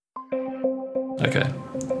Okay.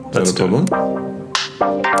 Is that a problem?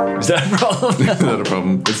 Is that a problem? Not a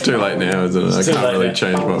problem. It's too late now, isn't it? I can't really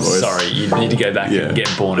change my voice. Sorry, you need to go back and get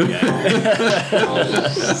born again.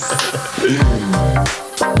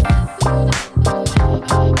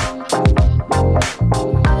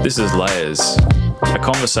 This is Layers, a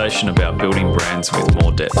conversation about building brands with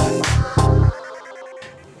more depth.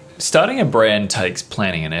 Starting a brand takes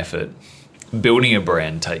planning and effort. Building a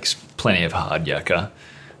brand takes plenty of hard yakka.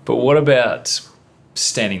 But what about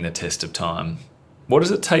standing the test of time? What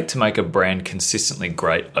does it take to make a brand consistently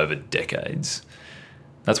great over decades?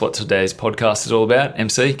 That's what today's podcast is all about.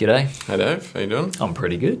 MC, g'day. Hey Dave, how you doing? I'm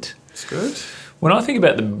pretty good. It's good. When I think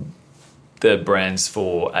about the brands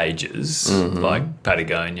for ages, like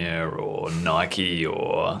Patagonia or Nike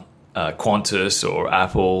or Qantas or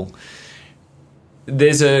Apple,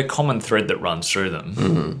 there's a common thread that runs through them.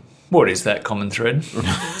 Mm-hmm. What is that common thread?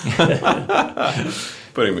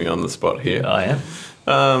 Putting me on the spot here. I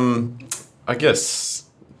am. I guess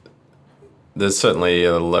there's certainly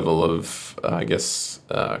a level of,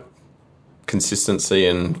 consistency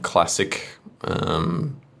and classic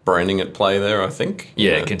branding at play there, I think.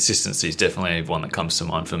 Yeah, consistency is definitely one that comes to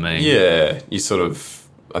mind for me. Yeah, you sort of,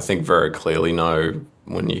 I think, very clearly know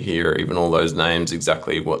when you hear even all those names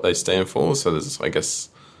exactly what they stand for. So there's, I guess,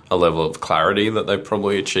 a level of clarity that they've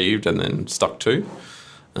probably achieved and then stuck to.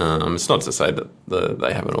 It's not to say that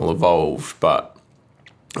they haven't all evolved, but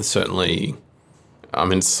certainly, I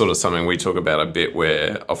mean, it's sort of something we talk about a bit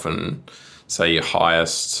where often, say, your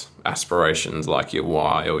highest aspirations, like your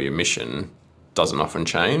why or your mission, doesn't often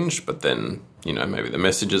change, but then, you know, maybe the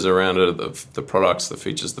messages around it, the products, the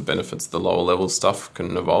features, the benefits, the lower level stuff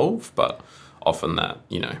can evolve, but often that,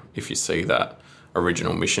 you know, if you see that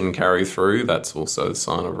original mission carry through, that's also a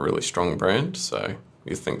sign of a really strong brand. So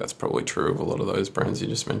you think that's probably true of a lot of those brands you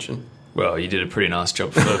just mentioned. Well, you did a pretty nice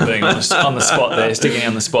job for being on the spot there, sticking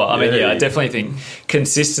on the spot. I mean, I definitely think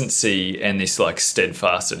consistency and this like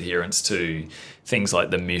steadfast adherence to things like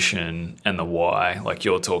the mission and the why, like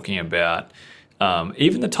you're talking about,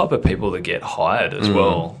 even the type of people that get hired as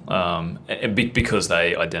well, because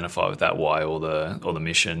they identify with that why or the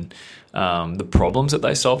mission, the problems that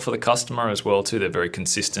they solve for the customer as well too. They're very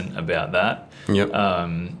consistent about that. Yep.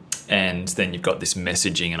 And then you've got this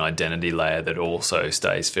messaging and identity layer that also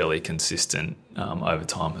stays fairly consistent over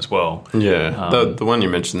time as well. Yeah, the one you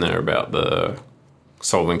mentioned there about the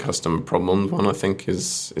solving customer problems one, I think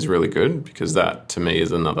is really good, because that to me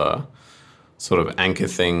is another sort of anchor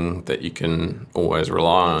thing that you can always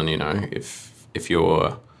rely on. You know, if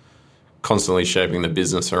you're constantly shaping the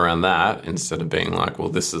business around that instead of being like, well,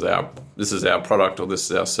 this is our product or this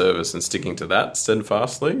is our service, and sticking to that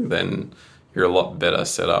steadfastly, then you're a lot better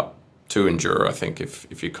set up to endure, I think,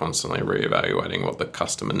 if you're constantly reevaluating what the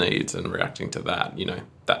customer needs and reacting to that, you know,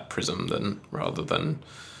 that prism, then rather than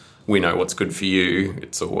we know what's good for you,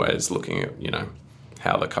 it's always looking at, you know,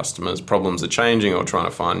 how the customer's problems are changing or trying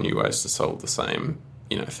to find new ways to solve the same,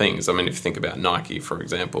 you know, things. I mean, if you think about Nike, for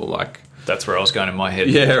example, like... That's where I was going in my head.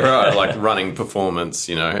 Yeah, right. Like running performance,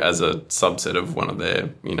 you know, as a subset of one of their,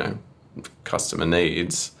 you know, customer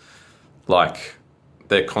needs, like...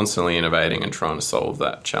 They're constantly innovating and trying to solve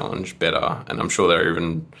that challenge better. And I'm sure they're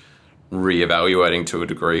even reevaluating to a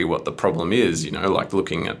degree what the problem is, you know, like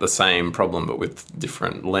looking at the same problem but with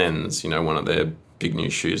different lens. You know, one of their big new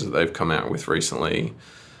shoes that they've come out with recently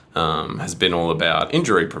has been all about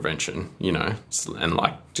injury prevention, you know, and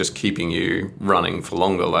like just keeping you running for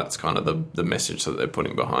longer. That's kind of the message that they're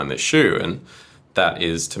putting behind their shoe. And that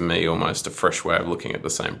is, to me, almost a fresh way of looking at the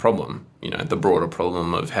same problem. You know, the broader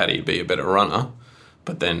problem of how do you be a better runner,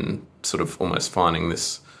 but then sort of almost finding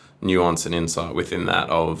this nuance and insight within that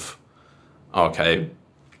of, okay,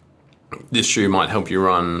 this shoe might help you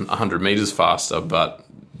run 100 meters faster, but,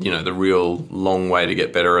 you know, the real long way to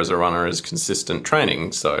get better as a runner is consistent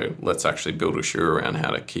training. So let's actually build a shoe around how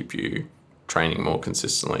to keep you training more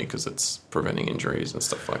consistently, because it's preventing injuries and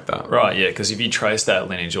stuff like that. Right, yeah, because if you trace that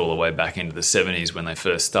lineage all the way back into the 70s when they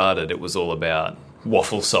first started, it was all about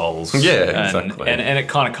waffle soles. Yeah, exactly. And it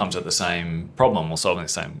kind of comes at the same problem, or solving the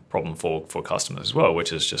same problem for customers as well,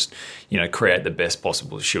 which is just, you know, create the best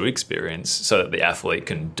possible shoe experience so that the athlete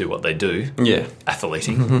can do what they do. Yeah.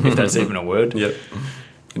 Athleting, if that's even a word. Yep.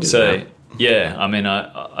 So, yeah, I mean,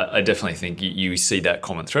 I definitely think you see that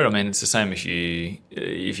common thread. I mean, it's the same if you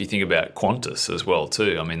think about Qantas as well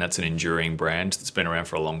too. I mean, that's an enduring brand that's been around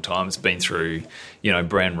for a long time. It's been through, you know,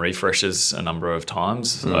 brand refreshes a number of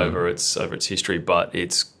times over its history, but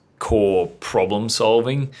its core problem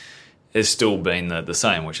solving has still been the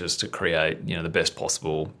same, which is to create, the best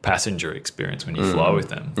possible passenger experience when you fly with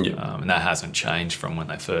them. Yeah. And that hasn't changed from when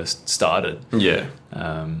they first started. Yeah.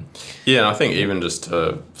 And I think even just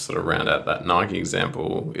to sort of round out that Nike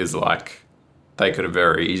example is like they could have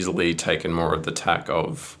very easily taken more of the tack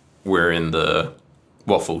of we're in the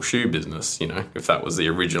waffle shoe business, if that was the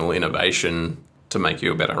original innovation to make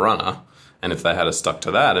you a better runner. And if they had stuck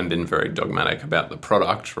to that and been very dogmatic about the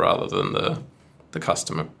product rather than the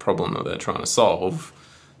customer problem that they're trying to solve,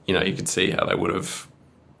 you could see how they would have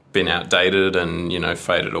been outdated and,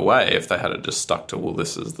 faded away if they had just stuck to, well,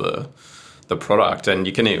 this is the product. And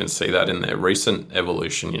you can even see that in their recent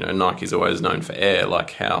evolution. Nike's always known for Air.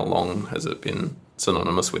 Like, how long has it been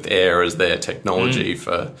synonymous with Air as their technology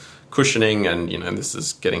for cushioning? And, this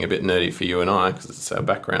is getting a bit nerdy for you and I because it's our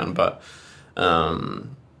background. But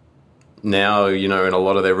now, in a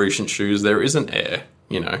lot of their recent shoes, there isn't Air.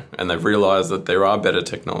 And they've realised that there are better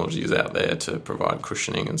technologies out there to provide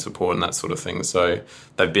cushioning and support and that sort of thing. So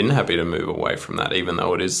they've been happy to move away from that, even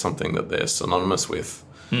though it is something that they're synonymous with,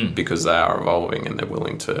 because they are evolving and they're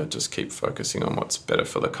willing to just keep focusing on what's better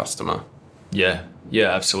for the customer. Yeah,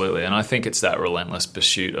 absolutely. And I think it's that relentless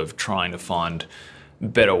pursuit of trying to find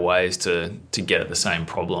better ways to get at the same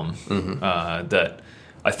problem that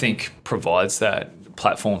I think provides that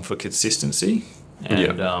platform for consistency.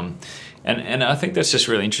 And I think that's just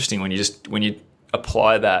really interesting when you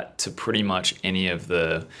apply that to pretty much any of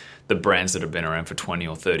the brands that have been around for 20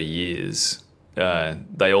 or 30 years.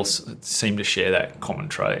 They all seem to share that common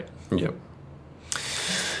trait. Yep.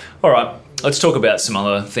 All right, let's talk about some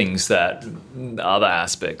other things other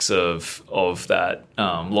aspects of that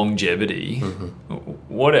longevity.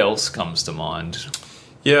 What else comes to mind?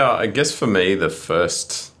 Yeah, I guess for me, the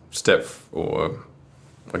first step, or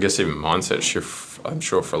I guess even mindset shift, I'm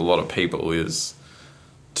sure for a lot of people, is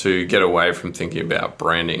to get away from thinking about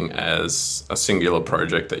branding as a singular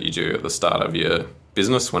project that you do at the start of your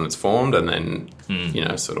business when it's formed and then,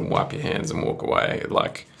 sort of wipe your hands and walk away.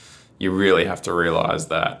 Like, you really have to realise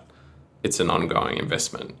that it's an ongoing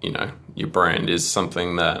investment. Your brand is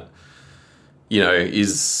something that,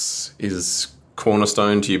 is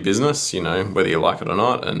cornerstone to your business, whether you like it or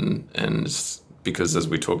not. And because, as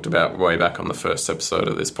we talked about way back on the first episode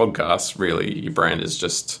of this podcast, really your brand is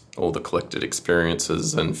just all the collected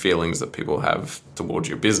experiences and feelings that people have towards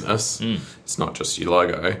your business. It's not just your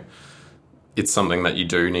logo. It's something that you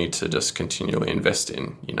do need to just continually invest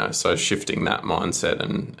in, so shifting that mindset.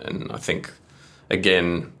 And I think,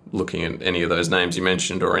 again, looking at any of those names you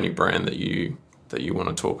mentioned or any brand that you want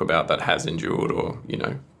to talk about that has endured or,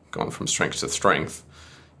 gone from strength to strength,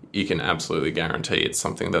 you can absolutely guarantee it's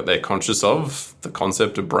something that they're conscious of, the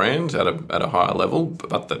concept of brand at a higher level,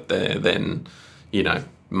 but that they're then,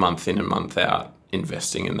 month in and month out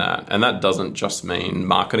investing in that. And that doesn't just mean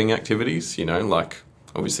marketing activities, like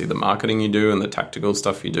obviously the marketing you do and the tactical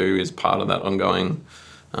stuff you do is part of that ongoing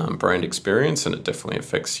brand experience, and it definitely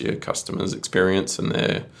affects your customers' experience and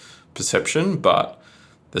their perception. But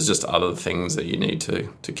there's just other things that you need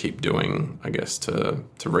to keep doing, I guess, to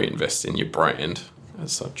reinvest in your brand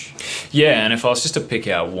as such. Yeah, and if I was just to pick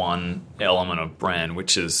out one element of brand,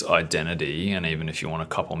 which is identity, and even if you want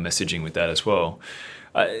to couple messaging with that as well,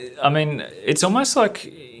 I mean, it's almost like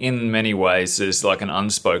in many ways there's like an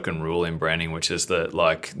unspoken rule in branding, which is that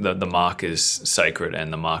like the mark is sacred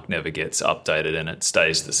and the mark never gets updated and it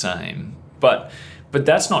stays the same. But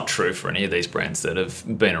that's not true for any of these brands that have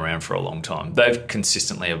been around for a long time. They've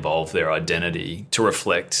consistently evolved their identity to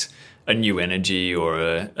reflect a new energy or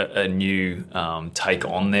a new take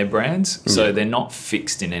on their brands. So they're not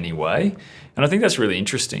fixed in any way. And I think that's really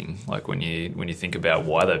interesting, like when you think about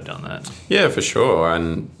why they've done that. Yeah, for sure.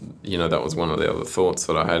 And, that was one of the other thoughts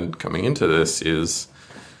that I had coming into this is,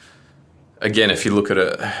 again, if you look at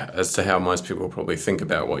it as to how most people probably think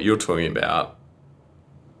about what you're talking about,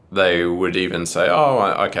 they would even say, oh,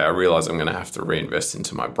 okay, I realise I'm going to have to reinvest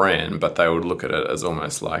into my brand, but they would look at it as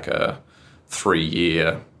almost like a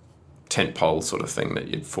 3-year tentpole sort of thing that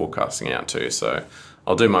you're forecasting out to. So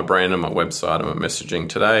I'll do my brand and my website and my messaging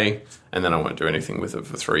today, and then I won't do anything with it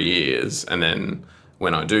for 3 years. And then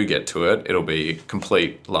when I do get to it, it'll be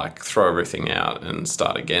complete, like, throw everything out and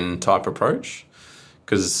start again type approach.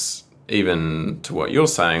 Because even to what you're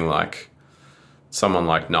saying, like, someone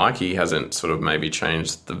like Nike hasn't sort of maybe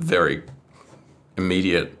changed the very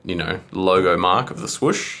immediate, logo mark of the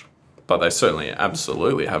swoosh, but they certainly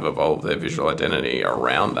absolutely have evolved their visual identity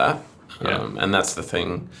around that. Yeah. And that's the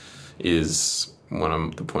thing, is one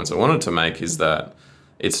of the points I wanted to make is that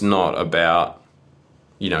it's not about,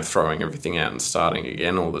 throwing everything out and starting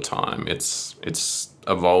again all the time. It's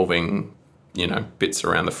evolving bits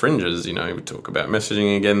around the fringes. We talk about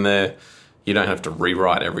messaging again there. You don't have to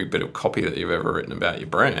rewrite every bit of copy that you've ever written about your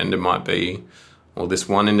brand. It might be, well, this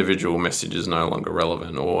one individual message is no longer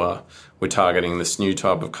relevant, or we're targeting this new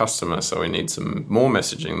type of customer, so we need some more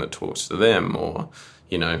messaging that talks to them, or,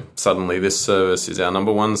 suddenly this service is our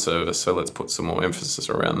number one service, so let's put some more emphasis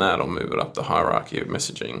around that or move it up the hierarchy of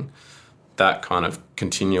messaging. That kind of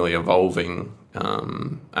continually evolving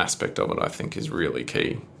aspect of it, I think, is really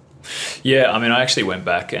key. Yeah, I actually went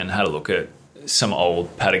back and had a look at some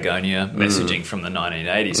old Patagonia messaging from the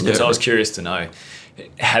 1980s, because I was curious to know,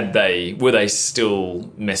 were they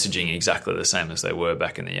still messaging exactly the same as they were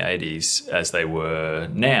back in the 80s as they were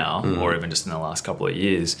now, or even just in the last couple of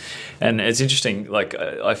years? And it's interesting, like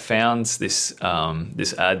I found this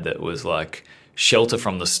this ad that was like "Shelter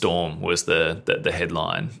from the Storm" was the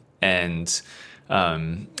headline, and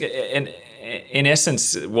in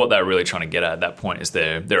essence, what they're really trying to get at that point is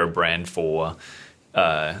they're a brand for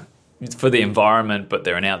the environment, but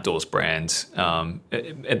they're an outdoors brand.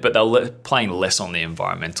 But they're playing less on the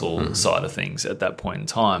environmental side of things at that point in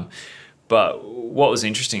time. But what was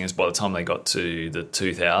interesting is by the time they got to the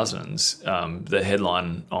 2000s, the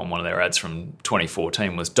headline on one of their ads from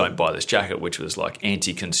 2014 was "Don't buy this jacket," which was like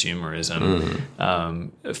anti-consumerism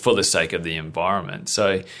for the sake of the environment.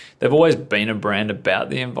 So they've always been a brand about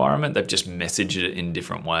the environment. They've just messaged it in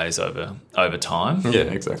different ways over time. Yeah,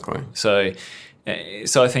 exactly. So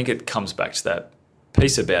I think it comes back to that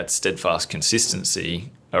piece about steadfast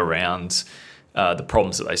consistency around the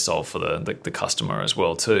problems that they solve for the customer as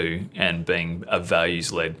well too, and being a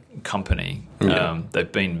values-led company. Yeah.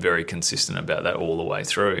 They've been very consistent about that all the way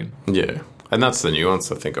through. Yeah, and that's the nuance,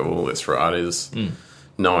 I think, of all this, right, is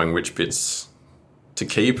knowing which bits to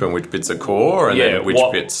keep and which bits are core, and then which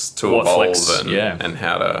bits to evolve and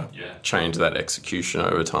how to change that execution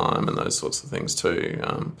over time and those sorts of things too.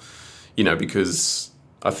 Because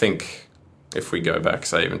I think if we go back,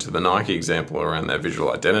 say, even to the Nike example around their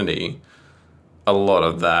visual identity, a lot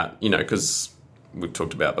of that, because we've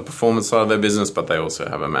talked about the performance side of their business, but they also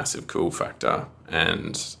have a massive cool factor.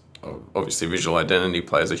 And obviously visual identity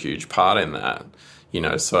plays a huge part in that.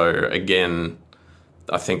 So again,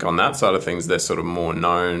 I think on that side of things, they're sort of more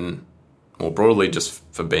known more broadly just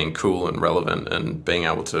for being cool and relevant and being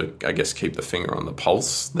able to, I guess, keep the finger on the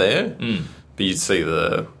pulse there. But you'd see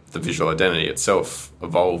the visual identity itself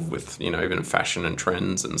evolve with, even fashion and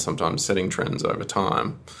trends, and sometimes setting trends over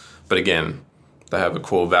time. But again, they have a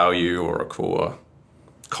core value or a core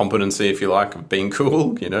competency, if you like, of being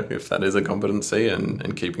cool, if that is a competency,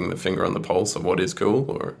 and keeping the finger on the pulse of what is cool,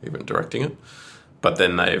 or even directing it. But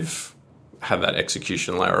then they've had that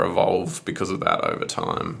execution layer evolve because of that over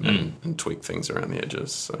time and tweak things around the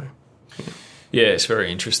edges. So, yeah, it's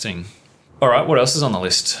very interesting. All right, what else is on the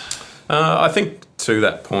list? I think to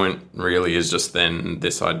that point really is just then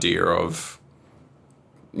this idea of,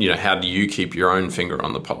 how do you keep your own finger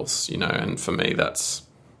on the pulse, and for me that's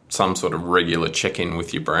some sort of regular check-in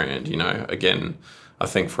with your brand. Again, I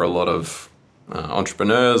think for a lot of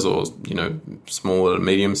entrepreneurs or, small to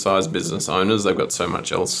medium-sized business owners, they've got so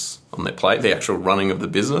much else on their plate, the actual running of the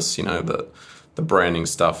business, the branding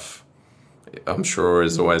stuff, I'm sure,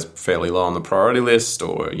 is always fairly low on the priority list,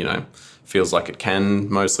 or, feels like it can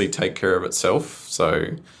mostly take care of itself.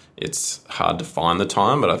 So it's hard to find the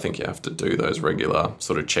time, but I think you have to do those regular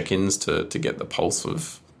sort of check-ins to get the pulse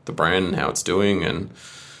of the brand and how it's doing, and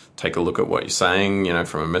take a look at what you're saying,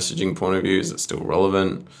 from a messaging point of view. Is it still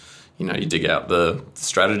relevant? You dig out the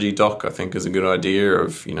strategy doc, I think, is a good idea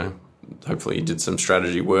of, hopefully you did some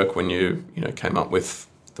strategy work when you came up with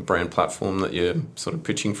the brand platform that you're sort of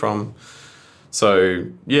pitching from. So,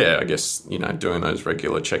 yeah, I guess, doing those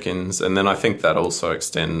regular check-ins. And then I think that also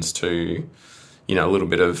extends to, a little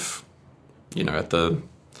bit of, at the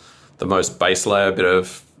most base layer, a bit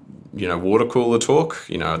of, water cooler talk,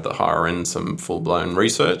 at the higher end, some full-blown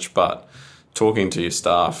research, but talking to your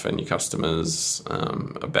staff and your customers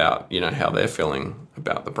about, how they're feeling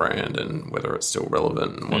about the brand and whether it's still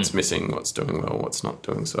relevant and what's missing, what's doing well, what's not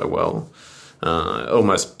doing so well.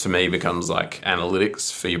 Almost, to me, becomes like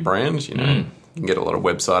analytics for your brand. You can get a lot of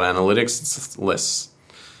website analytics. It's less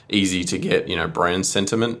easy to get, brand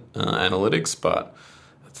sentiment analytics, but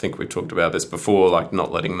I think we talked about this before, like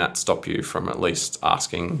not letting that stop you from at least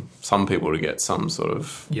asking some people to get some sort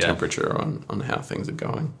of temperature on how things are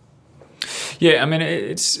going. Yeah,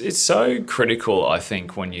 it's so critical, I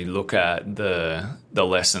think, when you look at the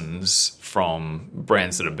lessons from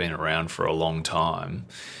brands that have been around for a long time.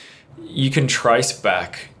 You can trace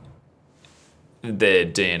back their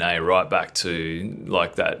DNA right back to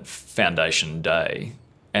like that foundation day,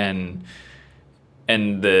 and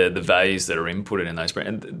the values that are inputted in those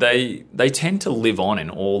brands, they tend to live on in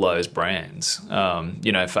all those brands.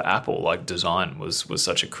 For Apple, like design was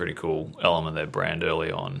such a critical element of their brand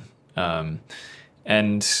early on,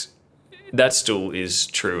 and that still is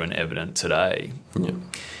true and evident today. Yeah.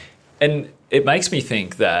 And it makes me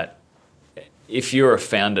think that if you're a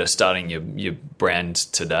founder starting your brand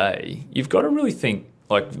today, you've got to really think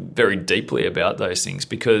like very deeply about those things,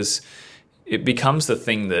 because it becomes the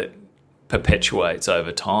thing that perpetuates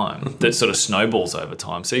over time, that sort of snowballs over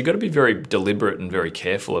time. So you've got to be very deliberate and very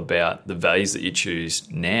careful about the values that you choose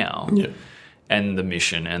now, and the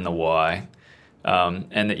mission and the why,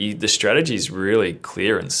 and that the strategy is really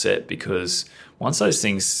clear and set, because once those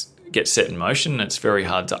things get set in motion, it's very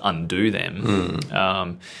hard to undo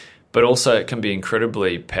them. But also it can be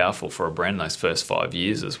incredibly powerful for a brand those first 5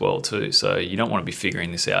 years as well too. So you don't want to be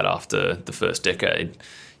figuring this out after the first decade.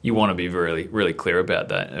 You want to be really, really clear about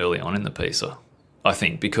that early on in the piece, I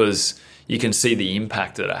think, because you can see the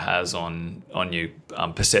impact that it has on your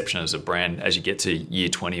perception as a brand as you get to year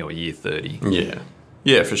 20 or year 30.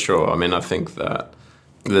 Yeah, for sure. I mean, I think that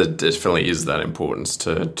there definitely is that importance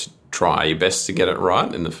to try your best to get it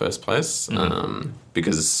right in the first place,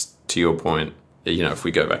 because to your point, if we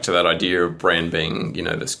go back to that idea of brand being,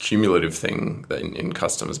 this cumulative thing that in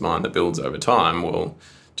customers' mind that builds over time, well,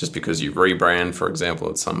 just because you rebrand, for example,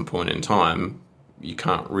 at some point in time, you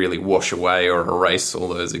can't really wash away or erase all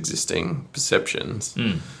those existing perceptions.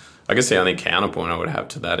 I guess the only counterpoint I would have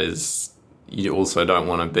to that is you also don't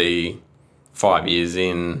want to be 5 years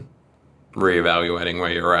in reevaluating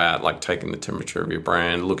where you're at, like taking the temperature of your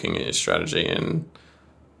brand, looking at your strategy and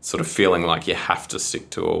sort of feeling like you have to stick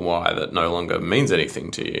to a why that no longer means anything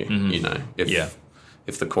to you.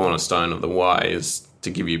 If the cornerstone of the why is to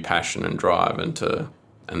give you passion and drive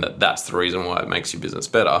and that's the reason why it makes your business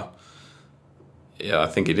better. I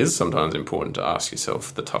think it is sometimes important to ask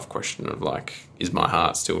yourself the tough question of like, is my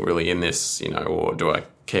heart still really in this, or do I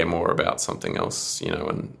care more about something else,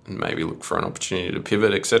 and maybe look for an opportunity to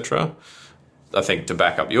pivot, etc. I think to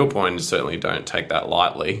back up your point, you certainly don't take that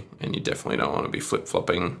lightly, and you definitely don't want to be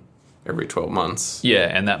flip-flopping every 12 months. Yeah,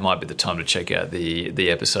 and that might be the time to check out the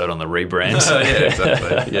episode on the rebrand. Yeah,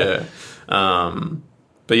 exactly. Yeah.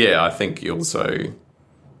 But yeah, I think you also,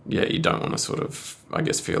 you don't want to sort of, I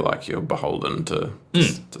guess, feel like you're beholden to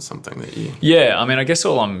something that you... Yeah, I mean, I guess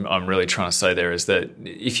all I'm really trying to say there is that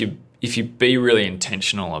if you be really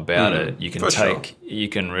intentional about it, you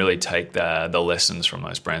can really take the lessons from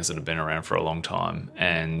those brands that have been around for a long time,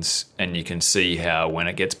 and you can see how when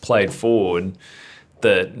it gets played forward,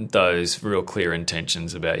 that those real clear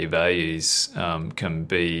intentions about your values can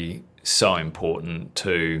be so important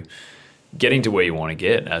to getting to where you want to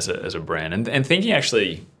get as a brand, and thinking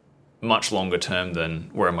actually much longer term than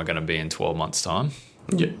where am I going to be in 12 months' time.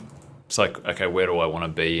 Yeah, it's like, okay, where do I want to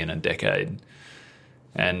be in a decade?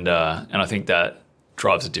 And I think that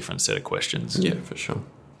drives a different set of questions. Yeah, for sure.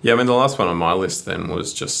 Yeah, I mean, the last one on my list then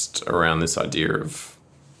was just around this idea of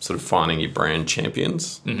sort of finding your brand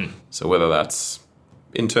champions. So whether that's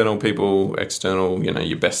internal people, external,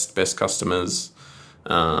 your best customers,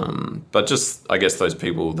 but just, I guess, those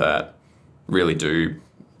people that really do,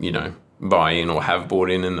 buy in or have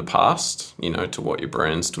bought in the past, to what your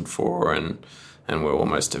brand stood for and were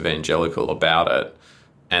almost evangelical about it.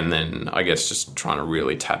 And then I guess just trying to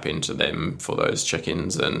really tap into them for those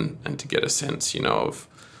check-ins and to get a sense, of,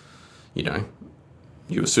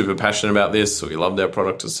 you were super passionate about this, or you loved our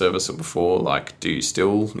product or service before, like, do you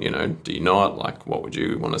still, do you not? Like, what would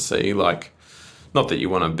you want to see? Like, not that you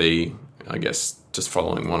want to be, I guess, just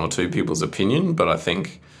following one or two people's opinion, but I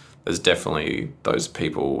think there's definitely those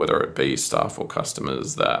people, whether it be staff or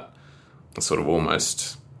customers, that are sort of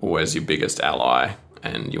almost always your biggest ally.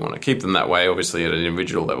 And you want to keep them that way, obviously, at an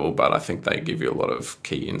individual level, but I think they give you a lot of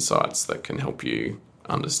key insights that can help you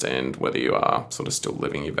understand whether you are sort of still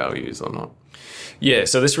living your values or not. Yeah,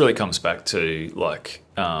 so this really comes back to like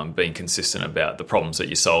being consistent about the problems that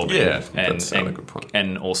you're solving. Yeah, that's a good point.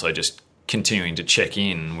 And also just continuing to check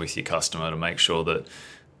in with your customer to make sure that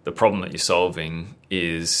the problem that you're solving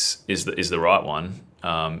is the right one,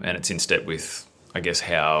 and it's in step with, I guess,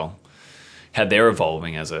 how they're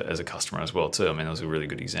evolving as a customer as well too. I mean, there was a really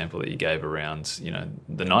good example that you gave around,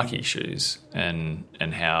 the Nike shoes and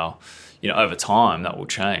how, over time that will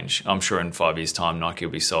change. I'm sure in 5 years' time, Nike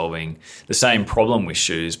will be solving the same problem with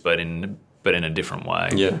shoes, but in a different way.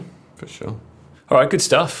 Yeah, for sure. All right, good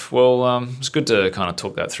stuff. Well, it's good to kind of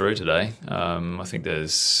talk that through today. I think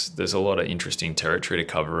there's a lot of interesting territory to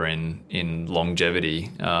cover in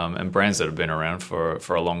longevity and brands that have been around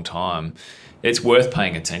for a long time. It's worth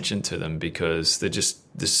paying attention to them because there's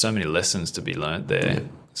so many lessons to be learnt there.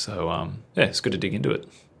 So, yeah, it's good to dig into it.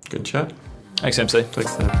 Good chat. Thanks, MC.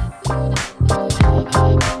 Thanks, Sam.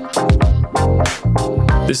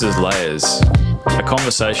 This is Layers, a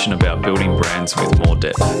conversation about building brands with more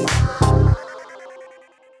depth.